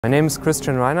My name is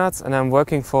Christian Reinhardt and I'm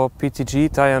working for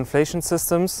PTG tire inflation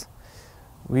systems.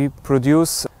 We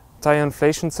produce tire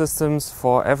inflation systems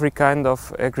for every kind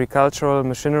of agricultural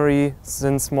machinery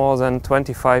since more than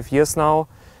 25 years now.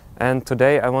 And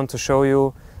today I want to show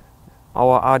you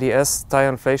our RDS tire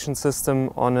inflation system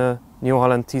on a New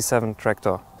Holland T7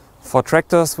 tractor. For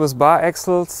tractors with bar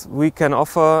axles, we can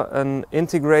offer an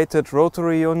integrated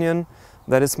rotary union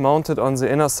that is mounted on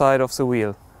the inner side of the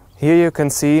wheel. Here you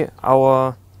can see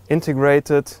our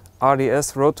integrated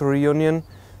RDS rotary union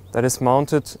that is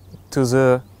mounted to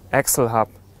the axle hub.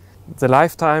 The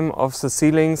lifetime of the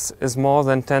sealings is more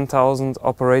than 10,000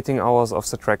 operating hours of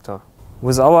the tractor.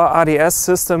 With our RDS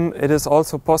system it is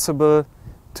also possible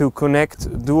to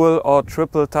connect dual or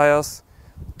triple tires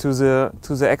to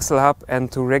the axle hub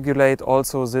and to regulate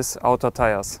also these outer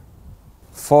tires.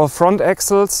 For front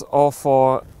axles or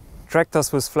for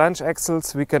tractors with flange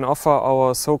axles, we can offer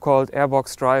our so-called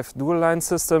airbox drive dual line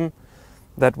system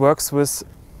that works with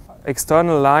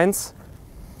external lines,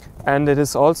 and it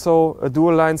is also a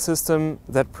dual line system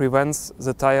that prevents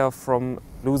the tire from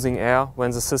losing air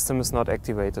when the system is not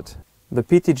activated. The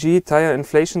PTG tire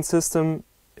inflation system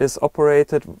is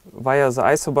operated via the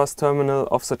isobus terminal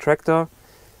of the tractor.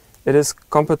 It is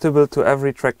compatible to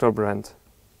every tractor brand.